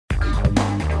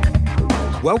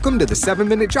Welcome to the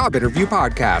 7-Minute Job Interview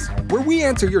Podcast, where we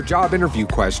answer your job interview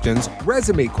questions,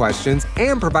 resume questions,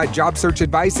 and provide job search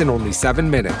advice in only 7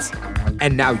 minutes.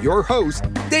 And now your host,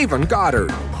 Davon Goddard.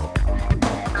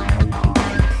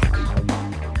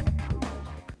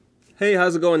 Hey,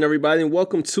 how's it going, everybody? And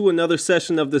welcome to another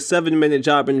session of the 7-Minute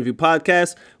Job Interview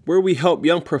Podcast, where we help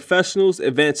young professionals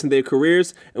advance in their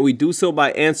careers, and we do so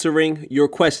by answering your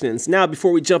questions. Now,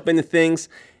 before we jump into things,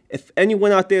 if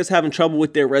anyone out there is having trouble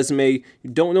with their resume, you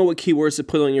don't know what keywords to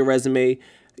put on your resume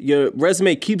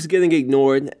keeps getting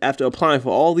ignored after applying for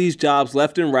all these jobs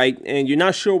left and right, and you're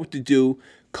not sure what to do,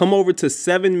 come over to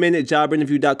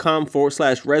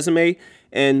 7minutejobinterview.com/resume.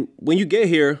 And when you get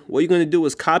here, what you're going to do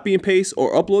is copy and paste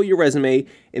or upload your resume,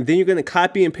 and then you're going to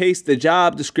copy and paste the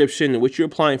job description in which you're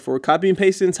applying for. Copy and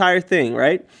paste the entire thing,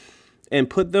 right? And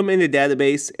put them in the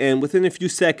database, and within a few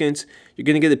seconds, you're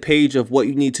going to get a page of what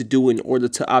you need to do in order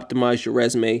to optimize your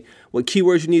resume, what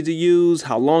keywords you need to use,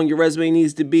 how long your resume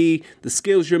needs to be, the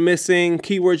skills you're missing,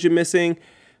 keywords you're missing,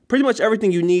 pretty much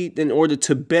everything you need in order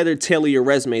to better tailor your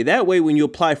resume. That way, when you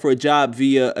apply for a job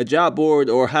via a job board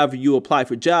or however you apply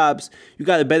for jobs, you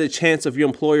got a better chance of the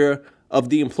employer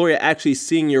actually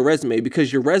seeing your resume,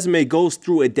 because your resume goes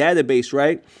through a database,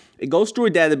 right? It goes through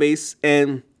a database,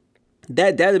 and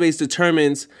that database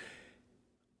determines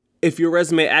if your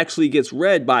resume actually gets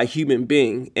read by a human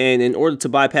being. And in order to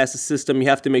bypass the system, you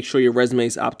have to make sure your resume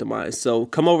is optimized. So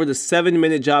come over to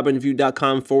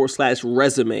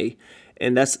 7minutejobinterview.com/resume.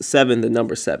 And that's 7, the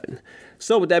number 7.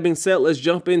 So with that being said, let's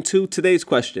jump into today's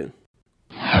question.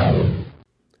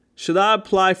 Should I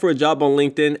apply for a job on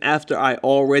LinkedIn after I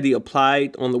already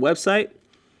applied on the website?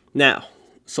 Now,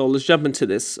 so let's jump into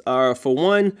this. For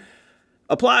one,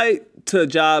 apply to a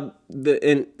job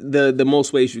in the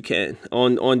most ways you can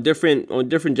on different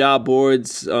job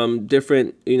boards,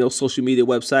 different social media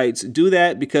websites. Do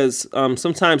that because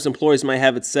sometimes employers might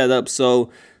have it set up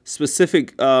so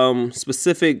specific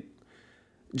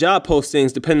job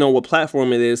postings, depending on what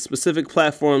platform it is, specific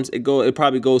platforms, it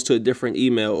probably goes to a different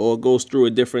email or goes through a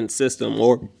different system,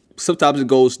 or sometimes it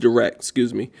goes direct.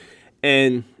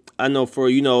 And I know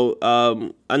I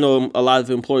know a lot of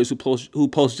employers who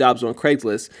post jobs on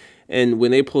Craigslist, and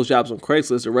when they post jobs on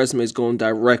Craigslist, the resume is going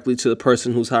directly to the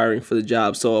person who's hiring for the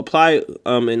job. So apply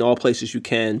in all places you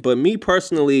can. But me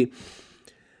personally,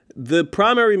 the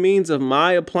primary means of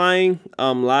my applying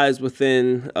lies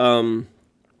within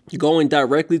going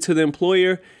directly to the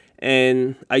employer,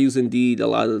 and I use Indeed a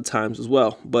lot of the times as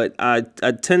well. But I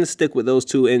tend to stick with those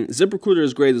two, and ZipRecruiter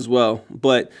is great as well.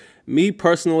 But me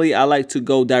personally, I like to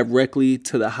go directly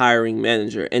to the hiring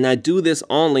manager, and I do this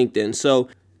on LinkedIn. So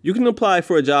you can apply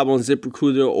for a job on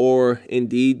ZipRecruiter or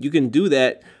Indeed. You can do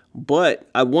that, but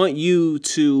once you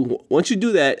do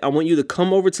that, I want you to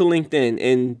come over to LinkedIn,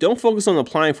 and don't focus on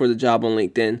applying for the job on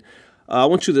LinkedIn. I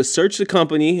want you to search the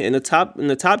company in the top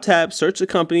tab. Search the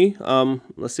company.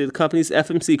 Let's say the company's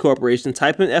FMC Corporation.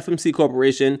 Type in FMC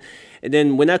Corporation, and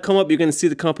then when that come up, you're going to see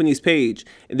the company's page,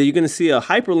 and then you're going to see a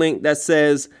hyperlink that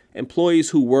says employees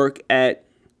who work at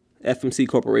FMC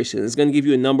Corporation. It's going to give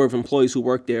you a number of employees who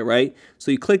work there, right?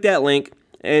 So you click that link,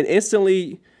 and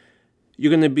instantly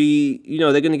you're going to be,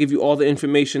 they're going to give you all the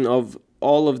information of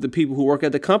all of the people who work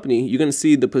at the company. You're going to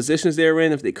see the positions they're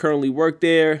in, if they currently work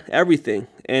there, everything.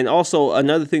 And also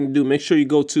another thing to do, make sure you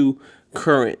go to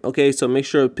current. Okay, so make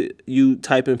sure you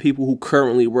type in people who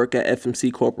currently work at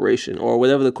FMC Corporation or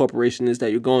whatever the corporation is that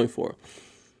you're going for.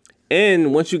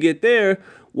 And once you get there,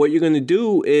 what you're going to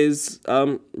do is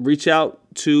reach out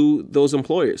to those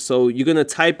employers. So you're going to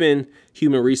type in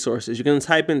human resources. You're going to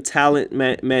type in talent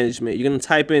management. You're going to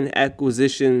type in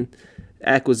acquisitions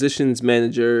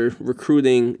manager,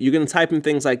 recruiting. You're going to type in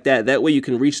things like that. That way you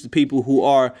can reach the people who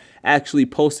are actually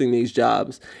posting these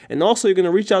jobs. And also you're going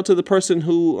to reach out to the person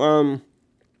who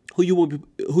you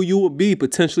will be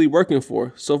potentially working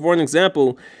for. So for an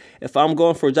example, if I'm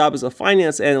going for a job as a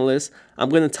finance analyst, I'm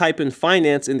going to type in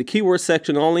finance in the keyword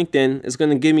section on LinkedIn. It's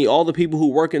going to give me all the people who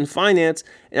work in finance,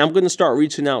 and I'm going to start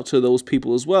reaching out to those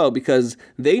people as well, because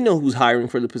they know who's hiring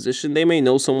for the position. They may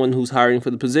know someone who's hiring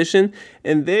for the position,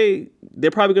 and they're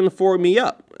probably going to forward me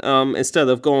up instead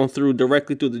of going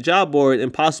directly through the job board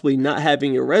and possibly not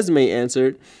having your resume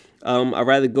answered. I'd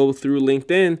rather go through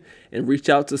LinkedIn and reach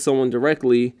out to someone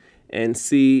directly and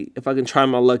see if I can try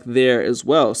my luck there as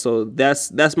well. So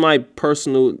that's my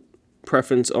personal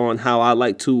preference on how I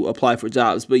like to apply for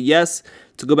jobs. But yes,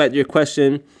 to go back to your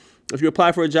question, if you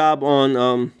apply for a job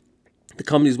on the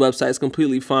company's website, it's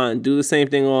completely fine. Do the same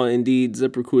thing on Indeed,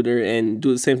 ZipRecruiter, and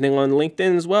do the same thing on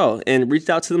LinkedIn as well. And reach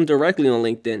out to them directly on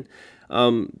LinkedIn.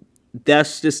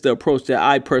 That's just the approach that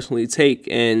I personally take,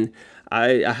 and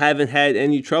I haven't had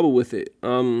any trouble with it.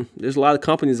 There's a lot of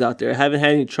companies out there. I haven't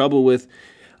had any trouble with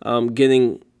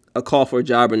getting a call for a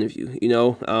job interview.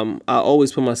 I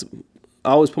always put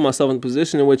myself in a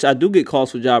position in which I do get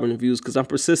calls for job interviews because I'm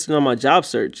persistent on my job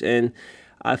search, and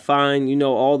I find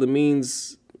all the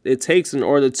means it takes in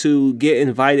order to get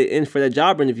invited in for that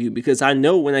job interview, because I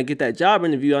know when I get that job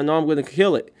interview, I know I'm going to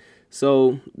kill it.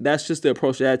 So that's just the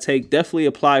approach that I take. Definitely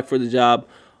apply for the job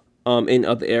in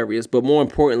other areas, but more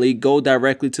importantly, go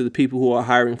directly to the people who are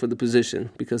hiring for the position,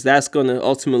 because that's going to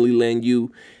ultimately land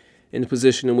you in a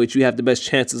position in which you have the best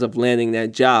chances of landing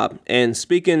that job. And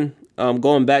speaking,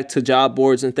 going back to job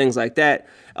boards and things like that,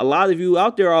 a lot of you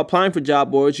out there are applying for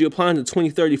job boards. You're applying to 20,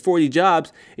 30, 40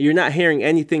 jobs, and you're not hearing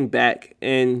anything back,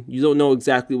 and you don't know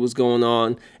exactly what's going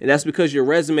on. And that's because your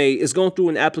resume is going through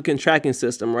an applicant tracking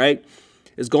system, right?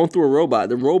 It's going through a robot.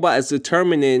 The robot is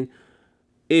determining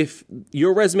if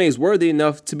your resume is worthy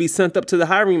enough to be sent up to the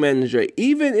hiring manager.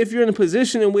 Even if you're in a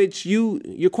position in which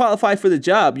you're qualified for the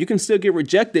job, you can still get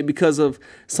rejected because of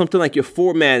something like your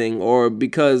formatting, or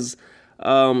because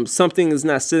something is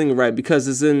not sitting right, because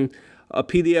it's in a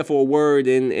PDF or a Word,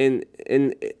 and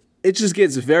it just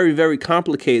gets very, very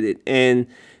complicated. And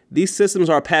these systems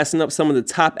are passing up some of the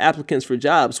top applicants for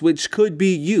jobs, which could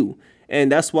be you.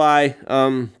 And that's why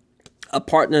I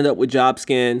partnered up with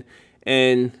JobScan,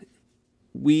 and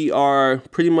we are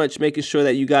pretty much making sure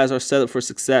that you guys are set up for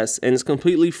success. And it's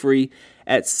completely free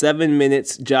at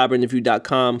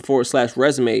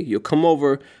 7minutesjobinterview.com/resume. You'll come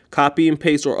over, copy and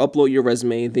paste or upload your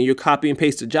resume. Then you'll copy and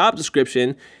paste the job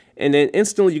description. And then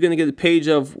instantly you're going to get a page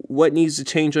of what needs to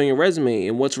change on your resume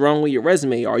and what's wrong with your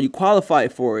resume. Are you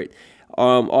qualified for it?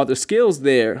 Are the skills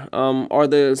there? Are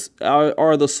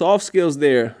the soft skills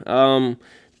there?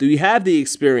 Do you have the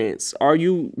experience? Are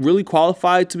you really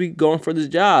qualified to be going for this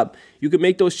job? You can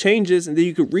make those changes, and then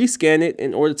you could rescan it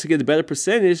in order to get a better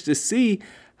percentage to see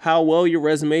how well your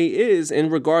resume is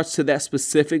in regards to that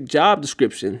specific job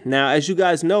description. Now, as you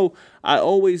guys know, I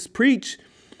always preach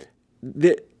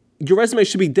that your resume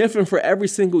should be different for every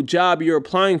single job you're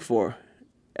applying for.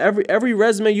 Every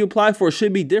resume you apply for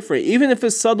should be different, even if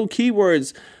it's subtle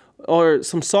keywords or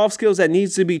some soft skills that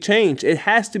needs to be changed. It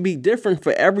has to be different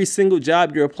for every single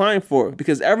job you're applying for,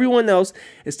 because everyone else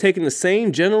is taking the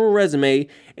same general resume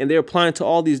and they're applying to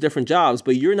all these different jobs,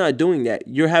 but you're not doing that.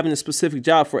 You're having a specific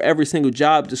job for every single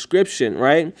job description,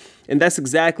 right? And that's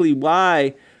exactly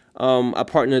why I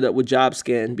partnered up with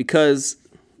JobScan, because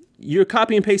you're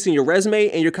copy and pasting your resume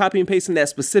and you're copy and pasting that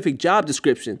specific job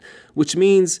description, which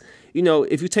means,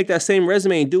 if you take that same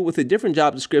resume and do it with a different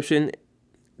job description,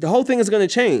 the whole thing is going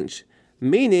to change,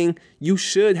 meaning you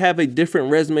should have a different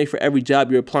resume for every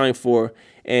job you're applying for.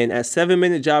 And at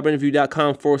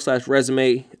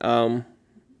 7minutesjobinterview.com/resume,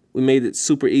 we made it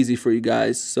super easy for you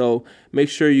guys. So make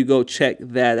sure you go check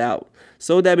that out.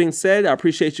 So with that being said, I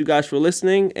appreciate you guys for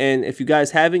listening. And if you guys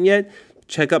haven't yet,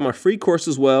 check out my free course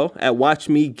as well at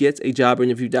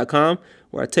watchmegetajobinterview.com,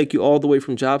 where I take you all the way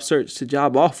from job search to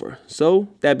job offer. So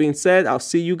that being said, I'll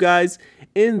see you guys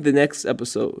in the next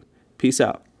episode. Peace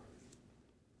out.